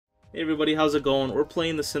Hey everybody, how's it going? We're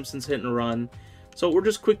playing the Simpsons Hit and Run. So we're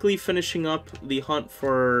just quickly finishing up the hunt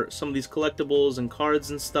for some of these collectibles and cards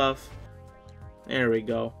and stuff. There we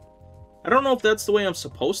go. I don't know if that's the way I'm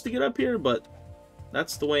supposed to get up here, but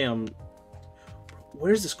that's the way I'm...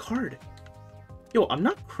 Where's this card? Yo, I'm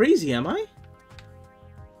not crazy, am I?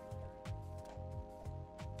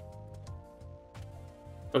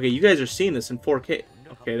 Okay, you guys are seeing this in 4K.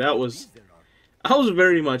 Okay, that was... I was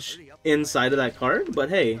very much inside of that card, but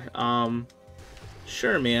hey,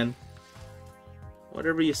 sure, man.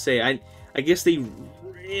 Whatever you say. I guess they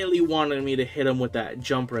really wanted me to hit him with that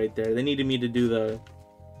jump right there. They needed me to do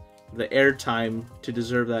the air time to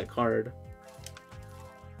deserve that card.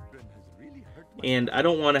 And I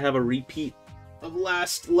don't want to have a repeat of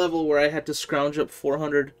last level where I had to scrounge up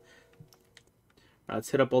 400. Alright, let's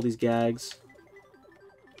hit up all these gags.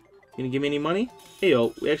 You gonna give me any money? Hey,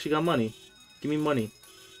 yo, we actually got money. Give me money.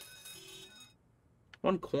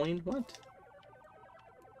 1 coin? What?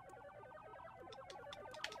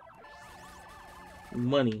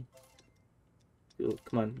 Money. Ooh,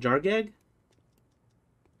 come on, jar gag?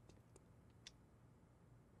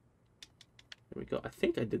 There we go. I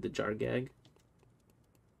think I did the jar gag.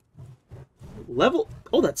 Level.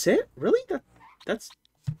 Oh, that's it? Really? That's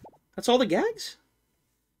all the gags?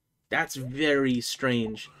 That's very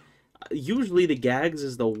strange. Usually the gags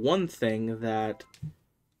is the one thing that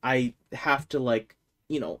I have to, like,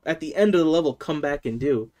 you know, at the end of the level come back and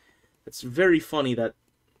do. It's very funny that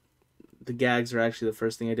the gags are actually the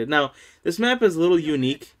first thing I did. Now, this map is a little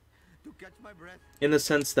unique in the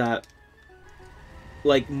sense that,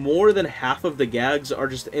 like, more than half of the gags are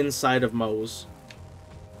just inside of Moe's.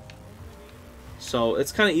 So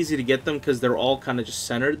it's kind of easy to get them because they're all kind of just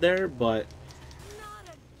centered there, but...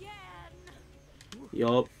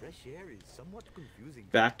 Yup.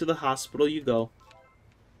 Back to the hospital you go.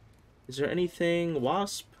 Is there anything?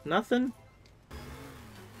 Wasp? Nothing?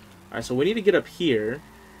 Alright, so we need to get up here.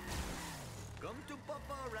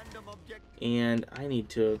 And I need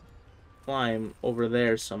to climb over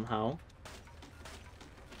there somehow.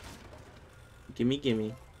 Gimme,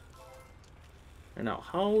 gimme. And now,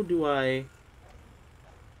 how do I...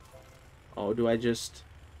 Oh, do I just...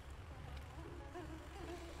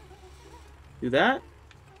 do that?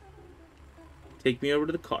 Take me over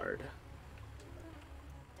to the card.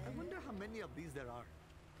 I wonder how many of these there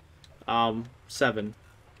are. 7.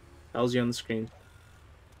 Tells you on the screen.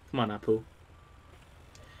 Come on, Apu.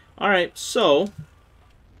 Alright, so...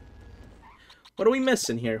 what are we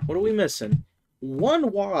missing here? What are we missing?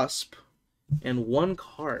 1 wasp and 1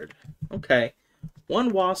 card. Okay.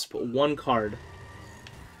 1 wasp, 1 card.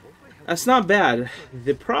 That's not bad.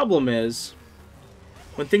 The problem is,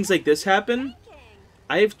 when things like this happen,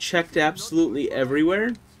 I've checked absolutely everywhere.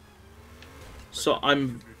 So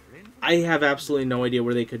I have absolutely no idea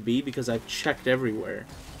where they could be because I've checked everywhere.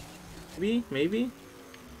 Maybe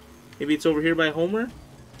it's over here by Homer?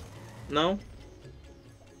 No?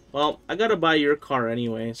 Well, I gotta buy your car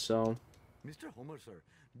anyway, so... Mr. Homer, sir,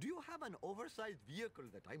 do you have an oversized vehicle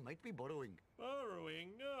that I might be borrowing? Borrowing?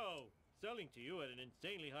 No. Selling to you at an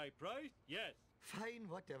insanely high price? Yes. Fine,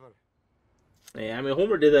 whatever. Yeah, I mean,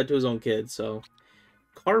 Homer did that to his own kid, so...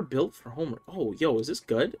 Car built for Homer. Oh, yo, is this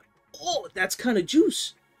good? Oh, that's kind of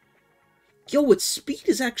juice. Yo, its speed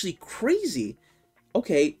is actually crazy.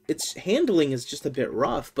 Okay, its handling is just a bit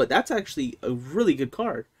rough, but that's actually a really good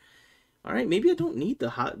card. Alright, maybe I don't need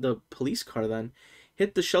the police car then.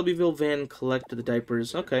 Hit the Shelbyville van, collect the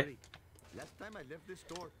diapers. Okay. Last time I left this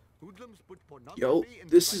store, hoodlums put Yo, pornography in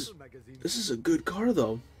this the is a good car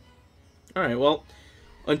though. Alright, well,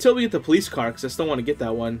 until we get the police car, because I still want to get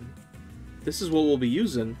that one, this is what we'll be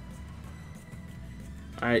using.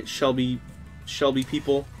 Alright, Shelby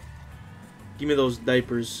people. Give me those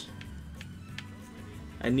diapers.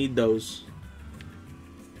 I need those.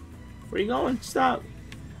 Where are you going? Stop.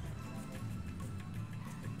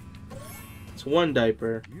 It's 1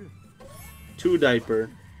 diaper. 2 diaper.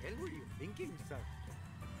 What were you thinking, sir?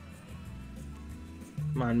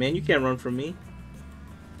 Come on, man. You can't run from me.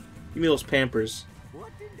 Give me those Pampers. What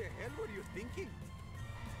in the hell were you thinking?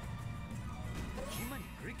 Human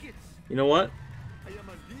crickets. You know what? I am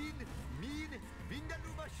a lean, mean,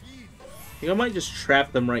 vindaloo machine. I think I might just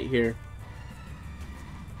trap them right here.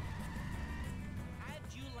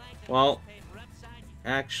 Well,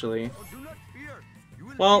 actually... Oh, do not fear. You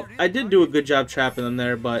will Well, be I did do a good job trapping them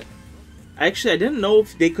there, but... Actually, I didn't know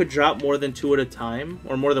if they could drop more than 2 at a time,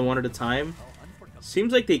 or more than 1 at a time.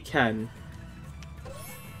 Seems like they can.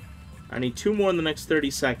 I need 2 more in the next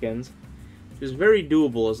 30 seconds. Which is very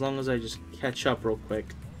doable as long as I just catch up real quick.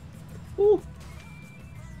 Ooh.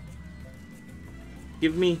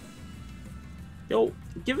 Give me Yo,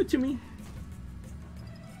 give it to me.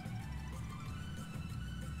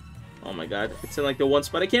 Oh my god, it's in like the one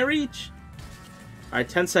spot I can't reach. Alright,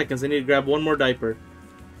 10 seconds. I need to grab one more diaper.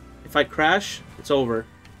 If I crash, it's over.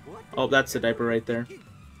 Oh, that's the diaper right there.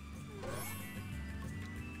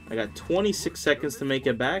 I got 26 seconds to make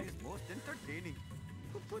it back.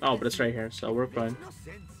 Oh, but it's right here, so we're fine.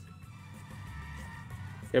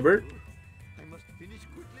 Hibbert? I must finish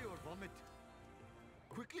quickly or vomit.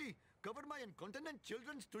 Quickly, cover my incontinent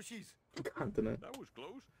children's tushies. Continent. That was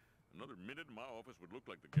close. Another minute in my office would look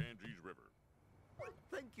like the Ganges River.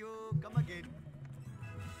 Thank you. Come again.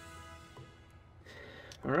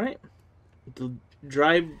 Alright.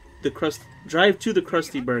 Drive to the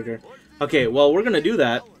Krusty Burger. Okay, well, we're gonna do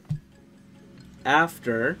that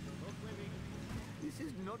after This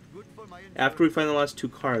is not good for my we find the last 2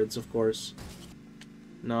 cards, of course.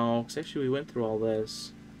 No, because actually we went through all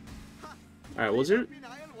this. Alright, was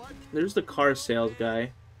there's the car sales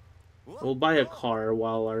guy. We'll buy a car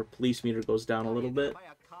while our police meter goes down a little bit.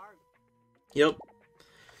 Yep.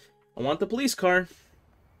 I want the police car.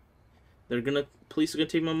 Police are gonna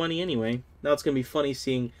take my money anyway. Now it's gonna be funny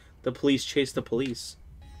seeing the police chase the police.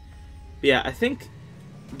 But yeah, I think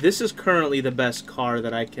this is currently the best car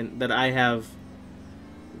that I can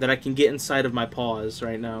get inside of my paws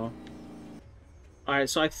right now. Alright,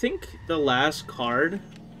 so I think the last card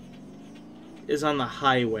is on the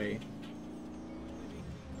highway.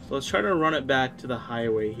 So let's try to run it back to the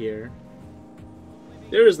highway here.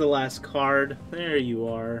 There's the last card. There you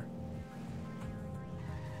are.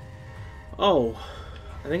 Oh,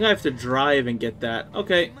 I think I have to drive and get that.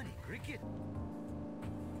 Okay.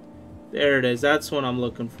 There it is. That's what I'm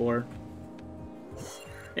looking for.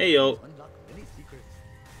 Hey, yo.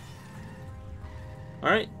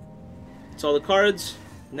 Alright. That's all the cards.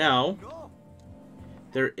 Now,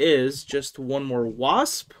 there is just one more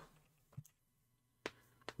wasp.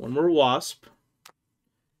 One more wasp.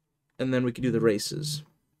 And then we can do the races.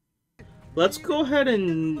 Let's go ahead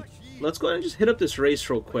and just hit up this race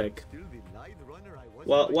real quick.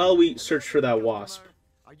 While we search for that wasp.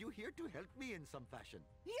 Are you here to help me in some fashion?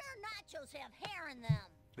 Your nachos have hair in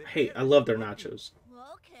them. Hey, I love their nachos.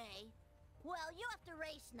 Okay. Well, you have to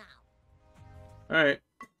race now. Alright.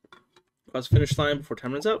 Cross finish line before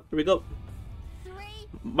time runs out. Here we go. 3,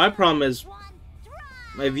 My problem is 1,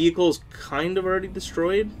 drive! my vehicle's kind of already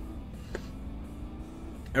destroyed.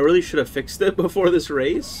 I really should have fixed it before this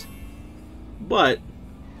race. But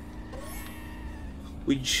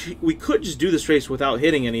we could just do this race without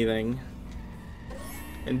hitting anything.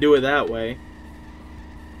 And do it that way.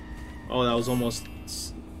 Oh, that was almost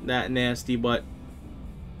that nasty, but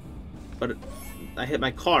I hit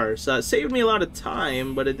my car, so it saved me a lot of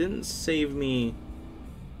time, but it didn't save me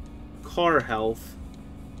car health.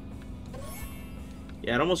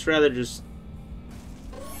 Yeah, I'd almost rather just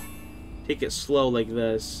take it slow like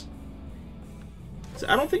this. So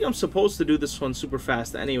I don't think I'm supposed to do this one super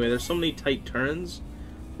fast anyway. There's so many tight turns.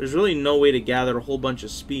 There's really no way to gather a whole bunch of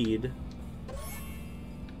speed.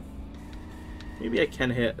 Maybe I can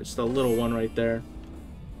hit just a little one right there.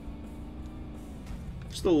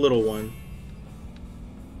 Just a little one.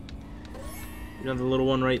 Another little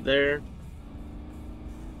one right there.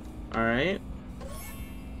 Alright.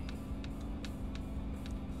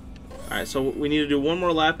 Alright, so we need to do one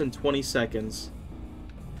more lap in 20 seconds.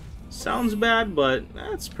 Sounds bad, but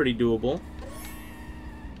that's pretty doable.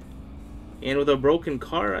 And with a broken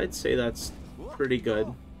car, I'd say that's pretty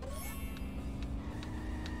good.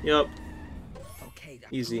 Yup. Okay,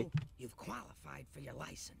 Dr. Easy. Who, you've qualified for your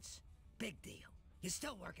license. Big deal. You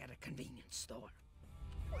still work at a convenience store.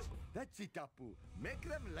 That's it, Apu. Make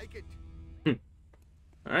them like it.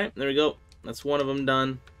 Alright, there we go. That's one of them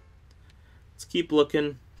done. Let's keep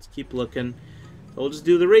looking. Let's keep looking. We'll just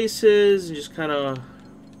do the races and just kind of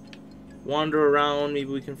wander around. Maybe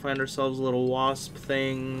we can find ourselves a little wasp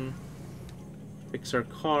thing. Fix our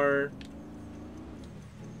car.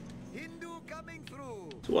 Hindu coming through.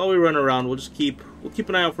 So while we run around, we'll keep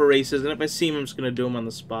an eye out for races, and if I see him, I'm just gonna do them on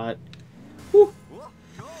the spot. Whew.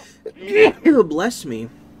 Bless me.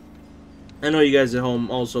 I know you guys at home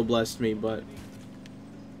also blessed me, but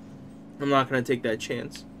I'm not gonna take that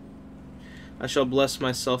chance. I shall bless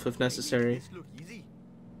myself if necessary. This look easy.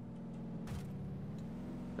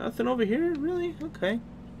 Nothing over here, really? Okay.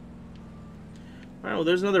 All right. Well,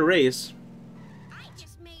 there's another race. I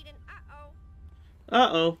just made an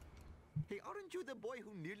Uh-oh. Hey, aren't you the boy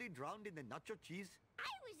who nearly drowned in the nacho cheese? I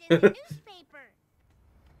was in the newspaper.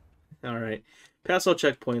 All right. Pass all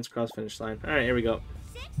checkpoints, cross finish line. All right, here we go.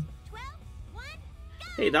 6, 12, 1, go!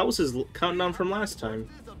 Hey, that was his countdown from last time.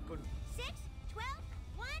 6, 12,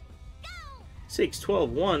 1, go! 6,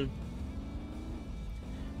 12, 1.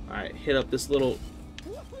 Alright, hit up this little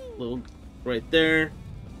right there.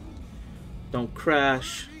 Don't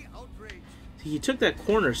crash. He took that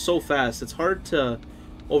corner so fast. It's hard to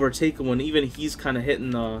overtake him when even he's kind of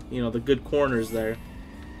hitting the, you know, the good corners there.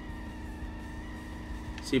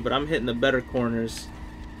 See, but I'm hitting the better corners.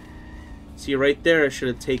 See, right there I should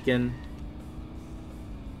have taken.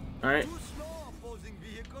 Alright.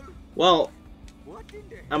 Well,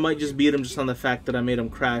 I might just beat him just on the fact that I made him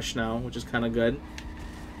crash now, which is kind of good.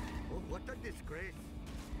 What a disgrace.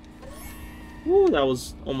 Woo, that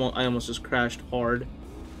was almost, I almost just crashed hard.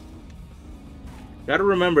 Gotta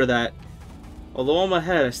remember that, although I'm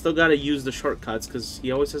ahead, I still gotta use the shortcuts, because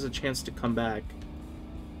he always has a chance to come back.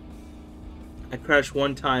 I crashed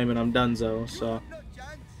one time and I'm donezo, so,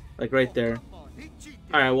 like right there.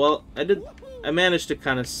 Alright, well, I managed to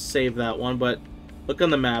kind of save that one, but look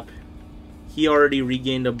on the map. He already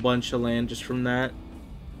regained a bunch of land just from that.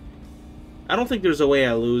 I don't think there's a way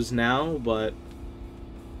I lose now, but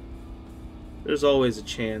there's always a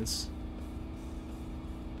chance.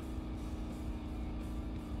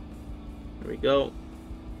 There we go.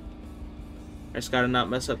 I just gotta not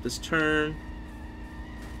mess up this turn.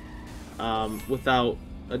 Without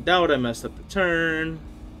a doubt, I messed up the turn.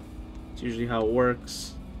 It's usually how it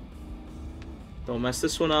works. Don't mess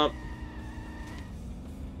this one up.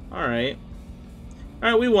 Alright.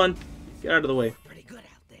 Alright, we won. Get out of the way. Pretty good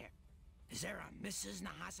out there. Is there a Mrs.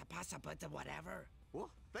 Nahasapasapata whatever? Oh,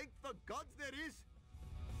 thank the gods there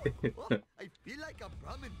is. Oh, I feel like a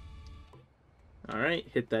Brahmin. Alright,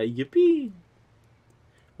 hit that yippee.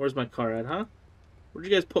 Where's my car at, huh? Where'd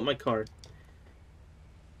you guys put my car?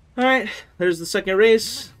 Alright, there's the second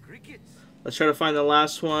race. Crickets. Let's try to find the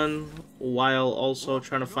last one while also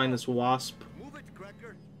trying to find this wasp. Move it,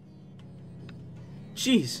 Cracker.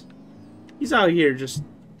 Jeez. He's out here just...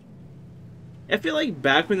 I feel like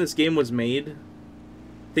back when this game was made,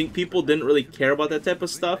 I think people didn't really care about that type of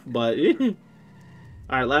stuff, but...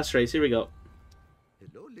 Alright, last race. Here we go.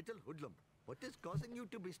 Hello, little hoodlum. What is causing you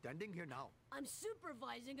to be standing here now? I'm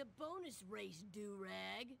supervising a bonus race,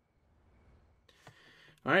 do-rag.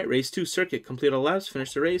 Alright, race 2 circuit. Complete all laps.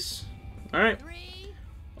 Finish the race. Alright. 3,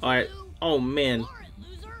 Alright. 2, Oh, man. for it,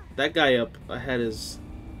 loser. That guy up ahead is...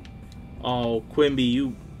 Oh, Quimby,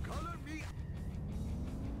 you... Color me.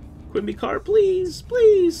 Quimby car, please,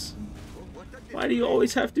 please. Oh, what a Why do you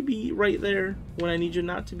always have to be right there when I need you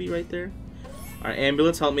not to be right there? Alright,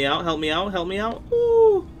 ambulance, help me out, help me out, help me out.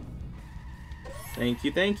 Ooh. Thank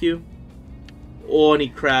you, thank you. Oh, and he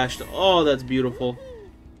crashed. Oh, that's beautiful.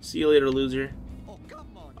 See you later, loser. Oh, come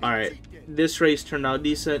on. Alright, this race turned out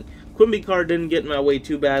decent. Quimby car didn't get in my way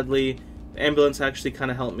too badly. The ambulance actually kind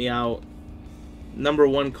of helped me out. Number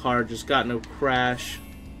 1 car just got in a crash.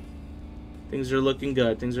 Things are looking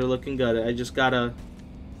good. Things are looking good. I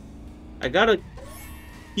gotta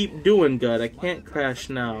keep doing good. I can't crash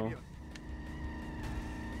now.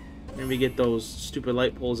 Maybe get those stupid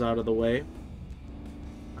light poles out of the way.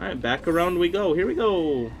 Alright, back around we go. Here we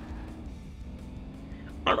go.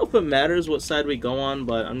 I don't know if it matters what side we go on,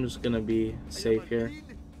 but I'm just gonna be safe here.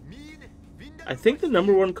 I think the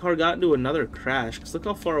number 1 car got into another crash, because look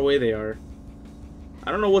how far away they are.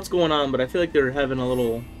 I don't know what's going on, but I feel like they're having a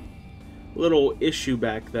little issue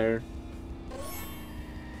back there.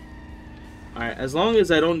 Alright, as long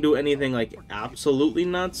as I don't do anything like absolutely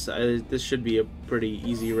nuts, this should be a pretty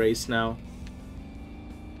easy race now.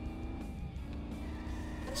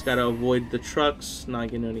 Just gotta avoid the trucks, not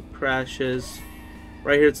getting any crashes.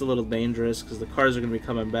 Right here it's a little dangerous because the cars are gonna be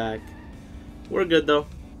coming back. We're good though.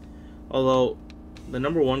 Although, the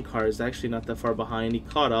number 1 car is actually not that far behind. He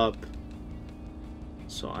caught up.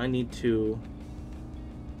 So I need to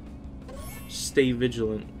stay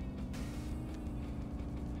vigilant.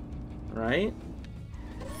 Alright.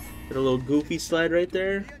 Get a little goofy slide right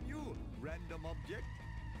there. Random object.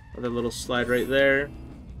 Another little slide right there.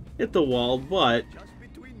 Hit the wall, but... Just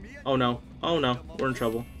between me and Oh no. Oh no. We're in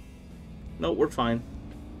trouble. No, we're fine.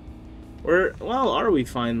 Well, are we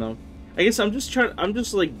fine though? I guess I'm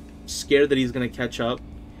just like scared that he's gonna catch up.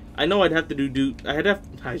 I know I'd have to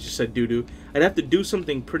I just said doo-doo. I'd have to do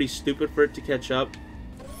something pretty stupid for it to catch up.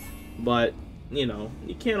 But, you know,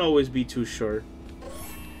 you can't always be too sure.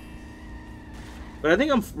 But I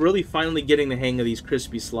think I'm really finally getting the hang of these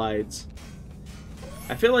crispy slides.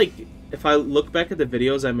 I feel like if I look back at the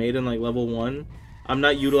videos I made in like level 1, I'm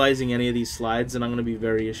not utilizing any of these slides and I'm gonna be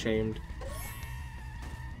very ashamed.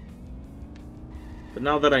 But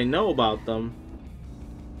now that I know about them...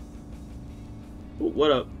 Ooh,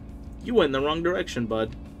 what up? You went in the wrong direction,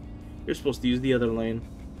 bud. You're supposed to use the other lane.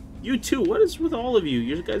 You too, what is with all of you?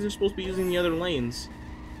 You guys are supposed to be using the other lanes.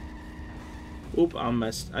 Oop, I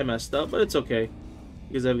messed up, but it's okay.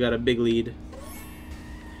 because I've got a big lead.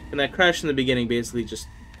 And that crash in the beginning basically just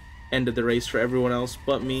ended the race for everyone else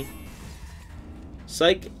but me.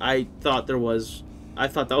 Psych, I thought that was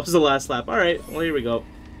the last lap. Alright, well here we go.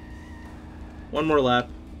 One more lap.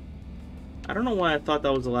 I don't know why I thought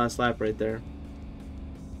that was the last lap right there.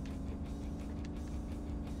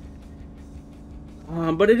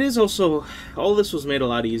 But it is also, all this was made a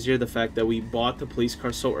lot easier, the fact that we bought the police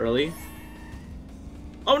car so early.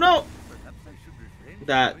 Oh no!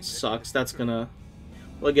 That sucks. That's gonna...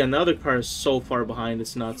 Well, again, the other car is so far behind,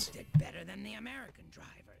 it's nuts. You did better than the American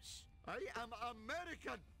drivers. I am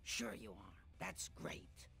American. Sure you are. That's great.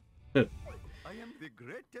 I am the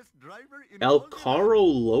greatest driver in El all the Carro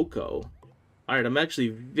Loco. Alright, I'm actually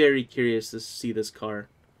very curious to see this car.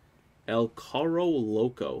 El Carro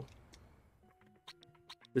Loco.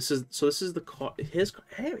 This is the car. His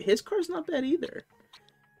car's not bad either.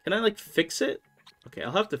 Can I like fix it? Okay,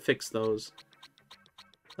 I'll have to fix those.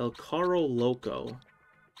 El Carro Loco.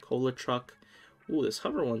 Cola truck. Ooh, this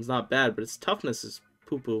hover one's not bad, but its toughness is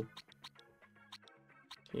poo-poo.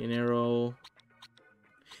 Canero.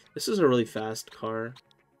 This is a really fast car.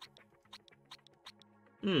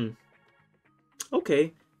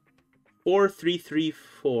 Okay.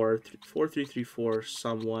 4334. 4334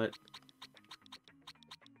 somewhat.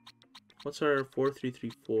 What's our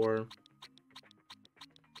 4334?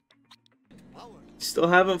 Still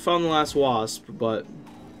haven't found the last wasp, but...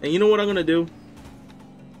 And you know what I'm gonna do?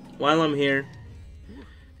 While I'm here,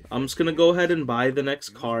 I'm just gonna go ahead and buy the next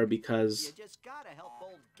car because...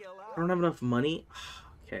 I don't have enough money.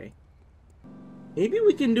 Okay. Maybe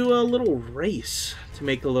we can do a little race to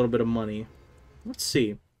make a little bit of money. Let's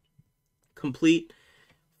see. Complete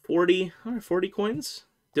 40... Alright, 40 coins?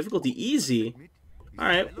 Difficulty easy.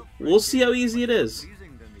 Alright, we'll see how easy it is.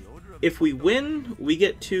 If we win, we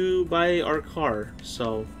get to buy our car,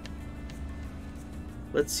 so...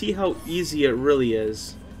 Let's see how easy it really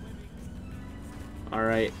is.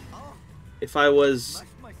 Alright. If I was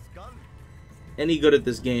any good at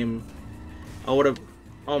this game, I would have...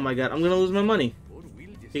 Oh my god, I'm gonna lose my money.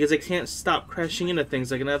 Because I can't stop crashing into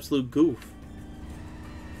things like an absolute goof.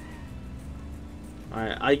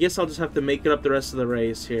 Alright, I guess I'll just have to make it up the rest of the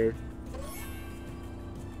race here.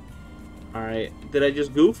 Alright, did I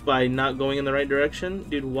just goof by not going in the right direction?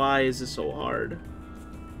 Dude, why is this so hard?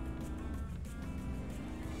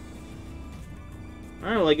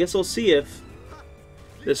 Alright, well I guess we'll see if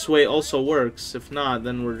this way also works. If not,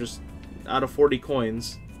 then we're just out of 40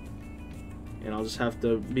 coins. And I'll just have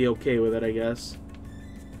to be okay with it, I guess.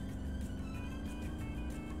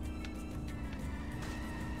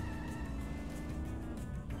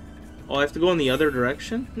 Oh, I have to go in the other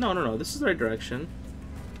direction? No, no, no, this is the right direction.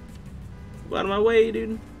 Go out of my way,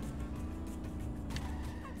 dude.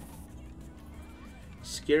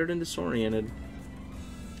 Scared and disoriented.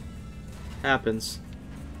 Happens.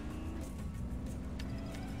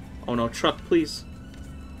 Oh no, truck, please.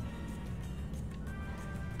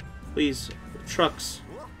 Please, trucks.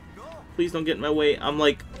 Please don't get in my way. I'm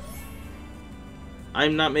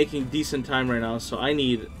not making decent time right now, so I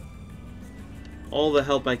need all the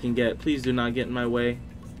help I can get. Please do not get in my way.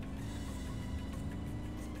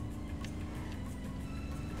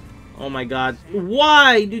 Oh my god.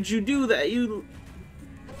 Why did you do that? You...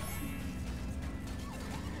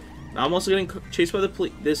 I'm also getting chased by the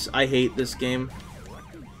police. I hate this game.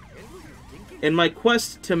 In my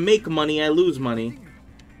quest to make money, I lose money.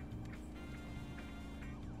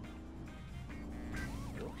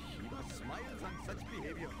 smiles on such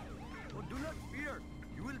behavior. Oh, do not fear.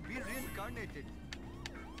 You will be reincarnated.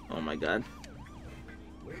 Oh my god.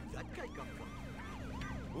 Where did that guy come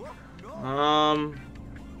from? Oh, no.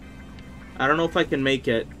 I don't know if I can make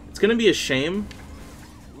it. It's gonna be a shame.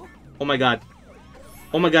 Oh my god.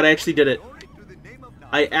 Oh my god, I actually did it.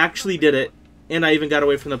 I actually did it. And I even got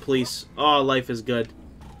away from the police. Oh, life is good.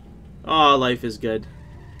 Oh, life is good.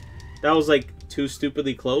 That was like too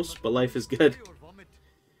stupidly close, but life is good.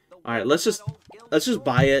 Alright, let's just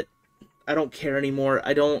buy it. I don't care anymore.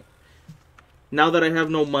 I don't... Now that I have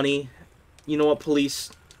no money, you know what,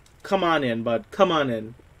 police? Come on in, bud. Come on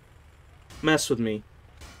in. Mess with me.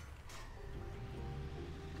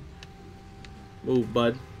 Move,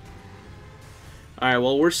 bud. Alright,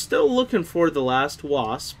 well, we're still looking for the last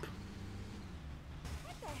wasp.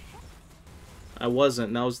 I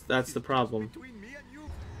wasn't. That's the problem.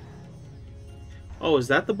 Oh, is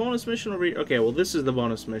that the bonus mission over here? Okay, well, this is the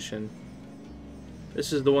bonus mission.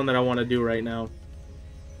 This is the one that I want to do right now.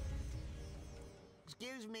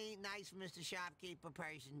 Excuse me, nice Mr. Shopkeeper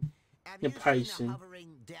person. Have Yeah, you seen a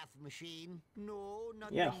hovering death machine? No,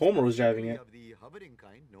 not Yeah, the Homer was driving it. of the hovering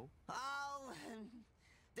kind, no. Oh,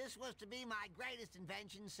 This was to be my greatest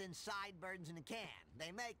invention since sideburns in a can. They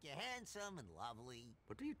make you handsome and lovely.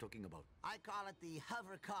 What are you talking about? I call it the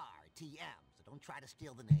hover car, TM. So don't try to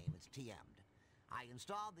steal the name, it's TM'd. I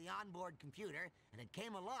installed the onboard computer, and it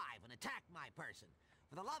came alive and attacked my person.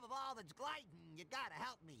 For the love of all that's gliding, you gotta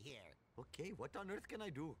help me here. Okay, what on earth can I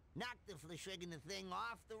do? Knock the flishriggin' thing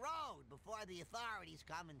off the road before the authorities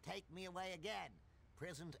come and take me away again.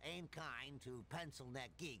 Prisons ain't kind to pencil-neck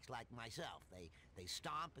geeks like myself. They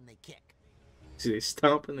stomp and they kick. See, they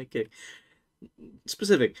stomp and they kick.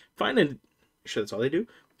 Specific. Find and... Sure, that's all they do?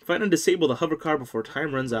 Find and disable the hover car before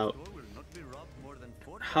time runs out.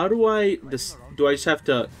 How do I... Do I just have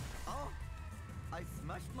to... Oh, I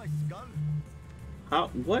smashed my skull. How?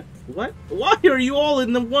 What? What? Why are you all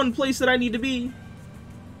in the one place that I need to be?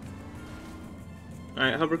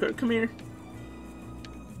 Alright, hover car, come here.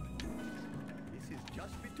 This is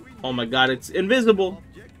just between Oh my god, it's invisible.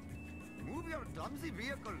 object. Move your clumsy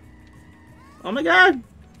vehicle. Oh my god.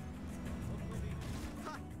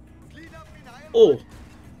 Ha! Clean up in aisle Oh. one.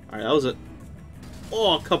 Alright, that was a...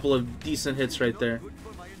 Oh, a couple of decent hits right there. Good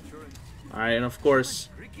for my insurance. Alright, and of course,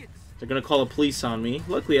 Crickets. they're gonna call the police on me.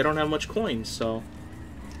 Luckily, I don't have much coins, so...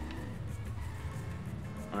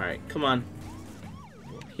 Alright, come on.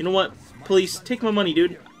 You know what? Police, take my money,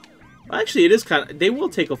 dude. Actually, it is kind of... They will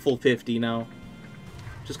take a full 50 now.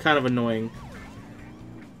 Which is kind of annoying.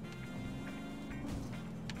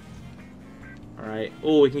 Alright.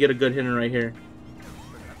 Oh, we can get a good hit in right here.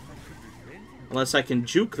 Unless I can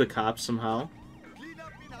juke the cops somehow. Clean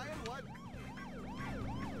up in aisle one.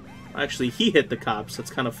 Actually, he hit the cops. That's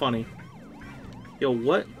kind of funny. Yo,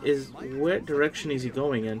 what direction is he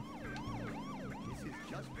going in? This is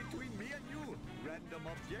just between me and you. Random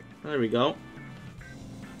object. There we go.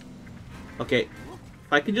 Okay.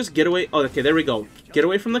 If I can just get away... Oh, okay, there we go. Get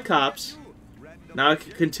away from the cops. Random Now I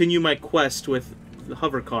can continue my quest with the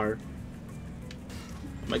hover car.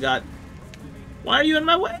 Oh my god. Why are you in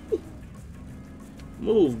my way?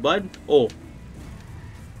 Move, bud. Oh.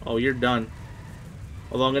 Oh, you're done.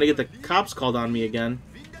 Although I'm gonna get the cops called on me again.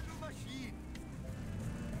 Vindaloo machine.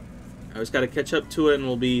 I just gotta catch up to it and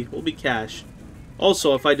we'll be cash.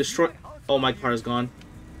 Also, if I destroy... Oh, my car's gone.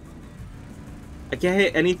 I can't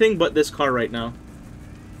hit anything but this car right now.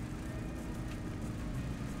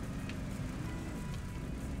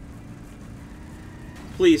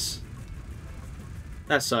 Please.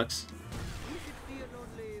 That sucks.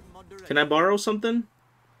 Can I borrow something?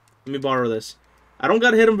 Let me borrow this. I don't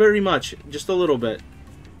gotta hit him very much. Just a little bit.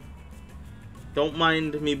 Don't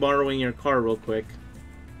mind me borrowing your car real quick.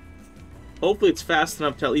 Hopefully it's fast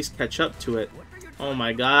enough to at least catch up to it. Oh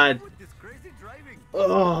my god. This crazy driving.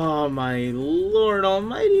 Oh my lord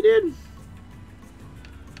almighty, dude.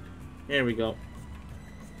 There we go.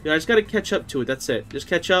 Yeah, I just gotta catch up to it. That's it. Just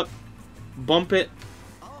catch up. Bump it.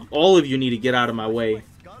 All of you need to get out of my way.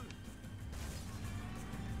 Skull.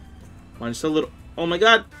 Come on, just a little... Oh my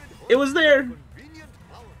god. It was there. Convenient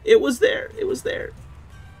power. It was there. It was there.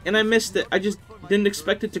 And I missed it. I just didn't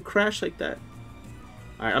expect it to crash like that.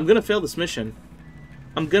 Alright, I'm gonna fail this mission.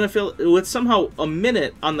 I'm gonna fail... With somehow a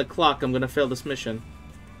minute on the clock, I'm gonna fail this mission.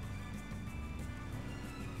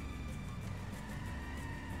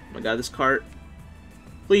 Oh my god, this car...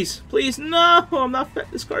 Please, please, no! I'm not...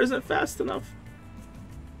 This car isn't fast enough.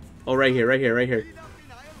 Oh, right here, right here, right here. Clean up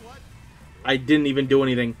in aisle one. I didn't even do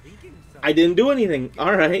anything. Thinking something. I didn't do anything.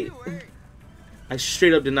 Alright. Anyway. I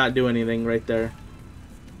straight up did not do anything right there.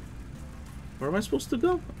 Where am I supposed to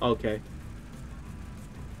go? Okay.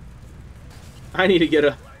 I need to get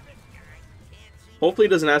a... Hopefully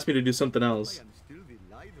it doesn't ask me to do something else. I am still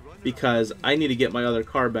the line runner. Because I need to get my other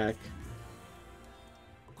car back.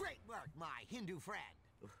 Great work, my Hindu friend.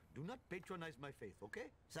 Do not patronize my faith, okay?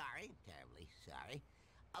 Sorry, terribly sorry.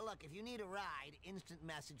 Look, if you need a ride, instant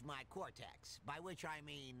message my Cortex. By which I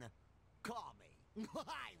mean, call me.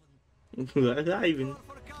 Ivan. Door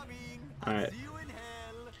for coming. I'll Alright. see you in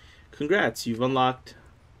hell. Congrats, you've unlocked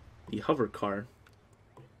the hover car.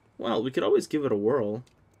 Well, we could always give it a whirl.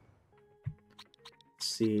 Let's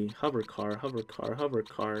see. Hover car, hover car, hover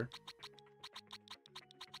car.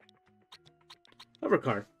 Hover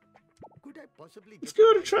car. Could I possibly Let's get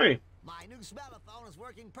give it a try. My new smellophone is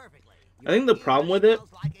working perfectly. I think the problem with it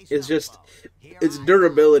is just Here its I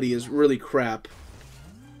durability is really crap.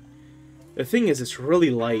 The thing is, it's really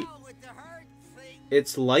light. go with the hurt thing.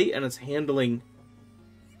 It's light and it's handling.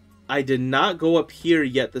 I did not go up here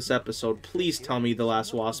yet this episode. Please tell me the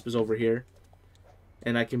last wasp is over here.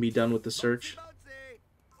 And I can be done with the search.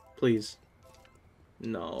 bouncy? Please.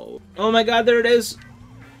 No. Oh my god, there it is!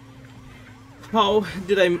 How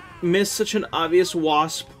did I miss such an obvious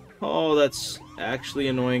wasp? Oh, that's actually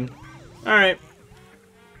annoying. Alright.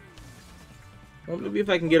 Well, maybe if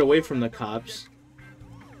I can get away from the cops.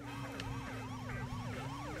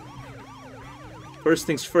 First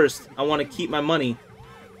things first, I want to keep my money.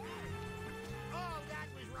 Oh, that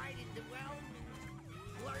was right into, well,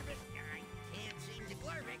 blurb it. I can't seem to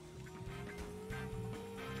blurb it.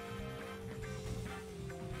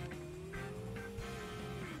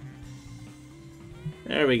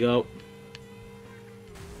 There we go.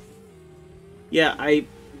 Yeah, I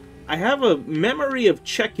have a memory of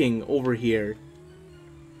checking over here.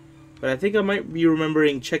 But I think I might be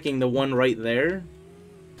remembering checking the one right there.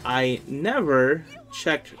 I never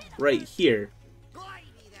checked right here.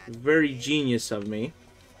 Very genius of me.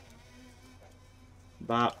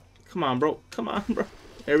 Bop. Come on, bro. Come on, bro.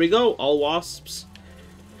 There we go. All wasps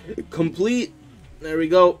complete. There we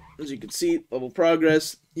go. As you can see, level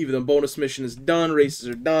progress. Even the bonus mission is done. Races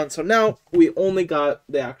are done. So now we only got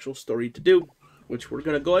the actual story to do, which we're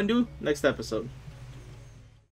going to go and do next episode.